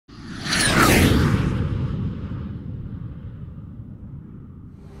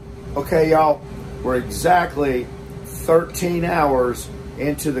Okay, y'all, we're exactly 13 hours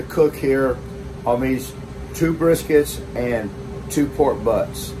into the cook here on these 2 briskets and 2 pork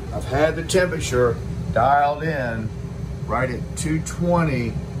butts. I've had the temperature dialed in right at 220.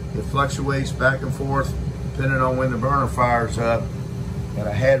 It fluctuates back and forth depending on when the burner fires up. And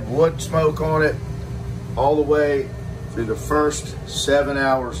I had wood smoke on it all the way through the first 7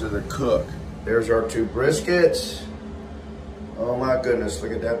 hours of the cook. There's our 2 briskets. Oh my goodness,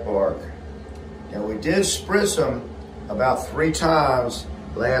 look at that bark. And we did spritz them about 3 times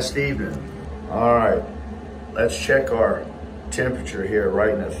last evening. All right, let's check our temperature here right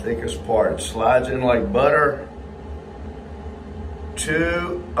in the thickest part. It slides in like butter.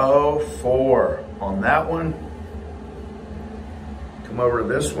 204 on that one. Come over to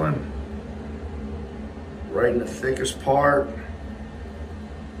this one, right in the thickest part.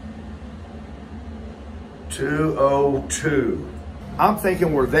 202. I'm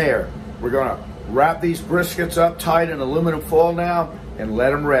thinking we're there. We're gonna wrap these briskets up tight in aluminum foil now and let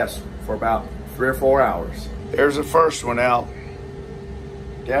them rest for about 3 or 4 hours. There's the first one out.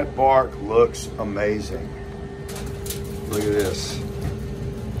 That bark looks amazing. Look at this.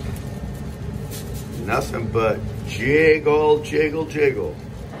 Nothing but jiggle, jiggle, jiggle.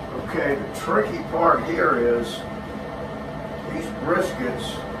 Okay, the tricky part here is these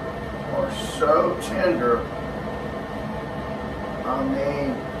briskets are so tender. I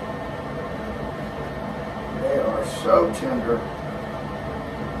mean, they are so tender.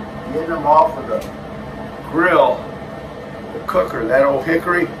 Getting them off of the grill, the cooker, that old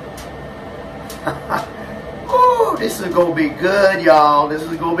hickory. Oh, this is gonna be good, y'all. This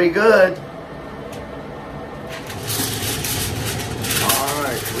is gonna be good. All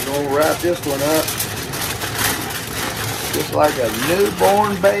right, we're gonna wrap this one up just like a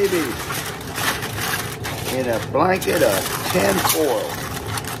newborn baby in a blanket of tin foil.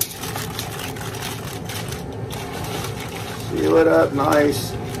 Seal it up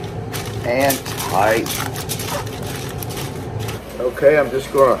nice and tight. Okay, I'm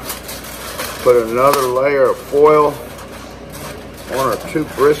just gonna put another layer of foil on our 2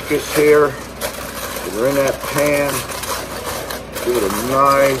 briskets here. They're in that pan. Give it a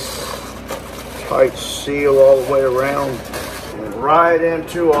nice tight seal all the way around. And right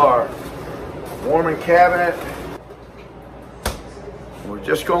into our warming cabinet. We're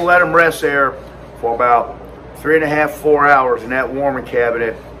just gonna let them rest there for about 3.5 to 4 hours in that warming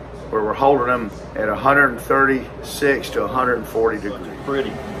cabinet where we're holding them at 136 to 140 degrees.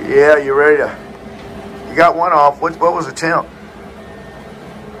 Pretty. Yeah, you ready to? You got one off. What was the temp?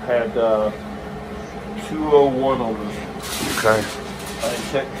 Had 201 on this. Okay. I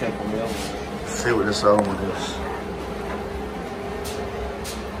didn't check temp on the other one. Let's see what this other one is.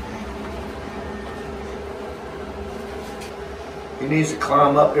 He needs to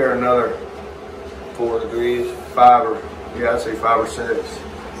climb up there another 4 degrees, 5 or, yeah, I'd say 5 or 6.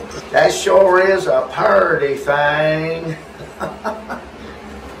 That sure is a purty thing.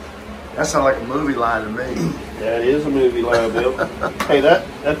 That sounds like a movie line to me. That is a movie line, Bill. Hey, that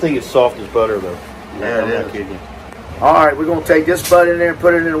thing is soft as butter, though. Yeah, it is. All right, we're gonna take this butt in there and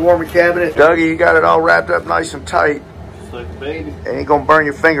put it in the warming cabinet. Dougie, you got it all wrapped up nice and tight. Just like a baby. It ain't gonna burn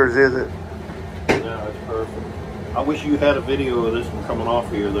your fingers, is it? No, it's perfect. I wish you had a video of this one coming off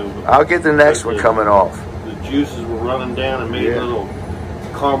here, though. I'll get the next one coming off. The juices were running down and made little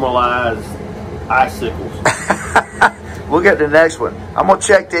caramelized icicles. We'll get the next one. I'm gonna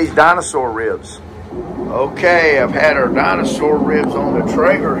check these dinosaur ribs. Okay, I've had our dinosaur ribs on the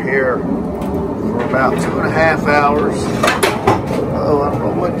Traeger here for about 2.5 hours. Oh, I don't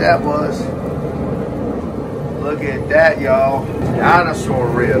know what that was. Look at that, y'all. Dinosaur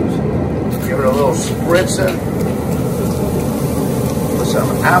ribs. Give it a little spritzing. Put some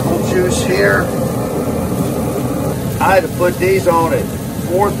apple juice here. I had to put these on at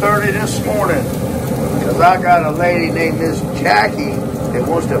 4:30 this morning because I got a lady named Miss Jackie that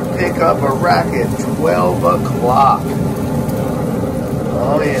wants to pick up a rack at 12 o'clock.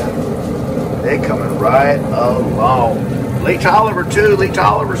 Oh yeah, they coming right along. Lee Tolliver too. Lee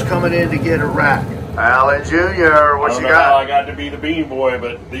Tolliver's coming in to get a rack. Alan Jr., what you got? I got to be the bean boy,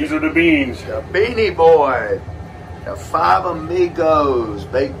 but these are the beans. The Beanie Boy. The 5 Amigos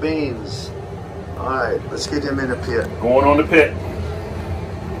baked beans. All right, let's get them in the pit. Going on the pit.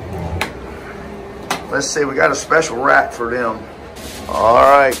 Let's see, we got a special rack for them. All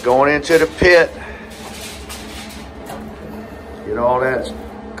right, going into the pit. Get all that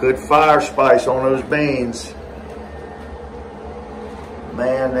good fire spice on those beans.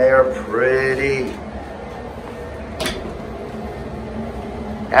 Man, they are pretty.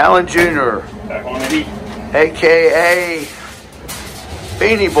 Alan Jr., Back on the heat. AKA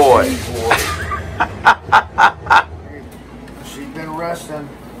Beanie Boy. She's been resting,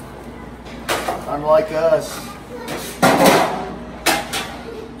 unlike us.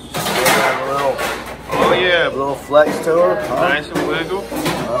 Oh yeah. A little flex to her. Huh? Nice and wiggle.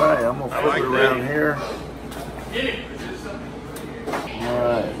 All right, I'm gonna flip it around here. All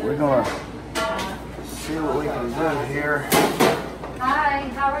right, we're gonna see what we can do here. Hi,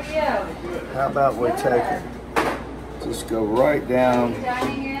 how are you? How about we take it? Just go right down.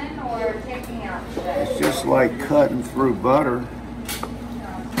 Dining in or taking out today? It's just like cutting through butter.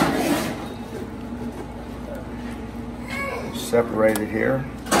 Separate it here.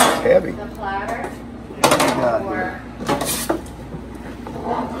 It's heavy. The platter? What do we got here?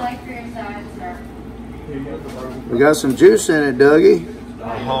 What would you like for your sides, sir? We got some juice in it, Dougie.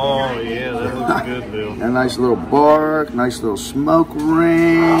 Oh yeah, that looks good, Bill. A nice little bark, nice little smoke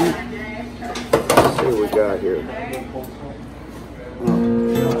ring. Let's see what we got here. About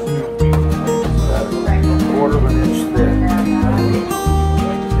a quarter of an inch thick.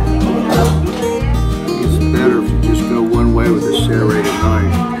 It's better if you just go one way with a serrated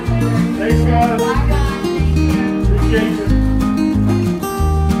knife. Thanks, guys. Appreciate you.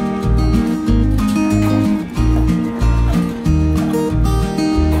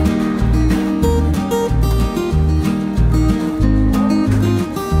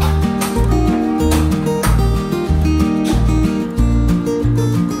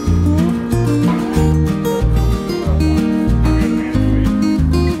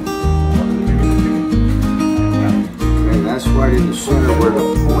 Right in the center where the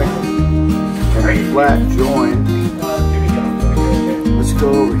point and the flat join. Let's go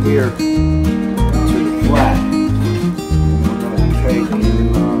over here to the flat. We're going to take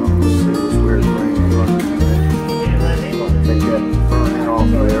in, let's see where the rain is. Take that burn off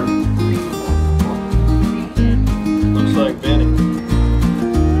there. Looks like Benny.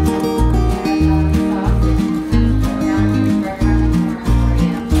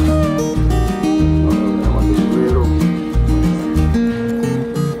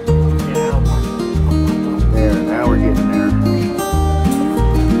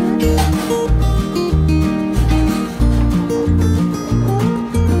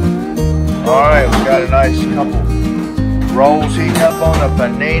 Alright, we got a nice couple rolls heating up on a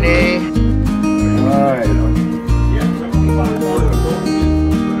panini. Alright.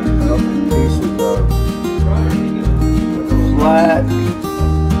 Couple pieces of flat.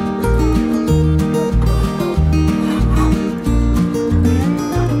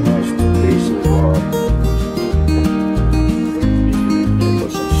 Nice pieces of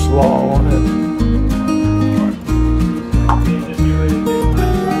put some slaw on it.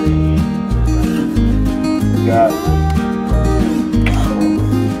 Got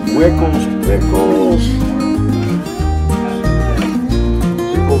Wickles, pickles,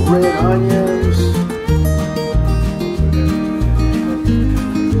 pickled red onions.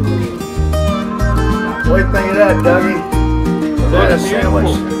 What do you think of that, Dougie? Is that a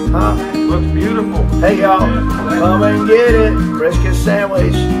sandwich? Huh? Looks beautiful. Hey y'all, come and get it. Brisket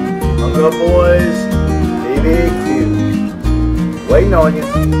sandwich. Pungo Boys BBQ. Waiting on you.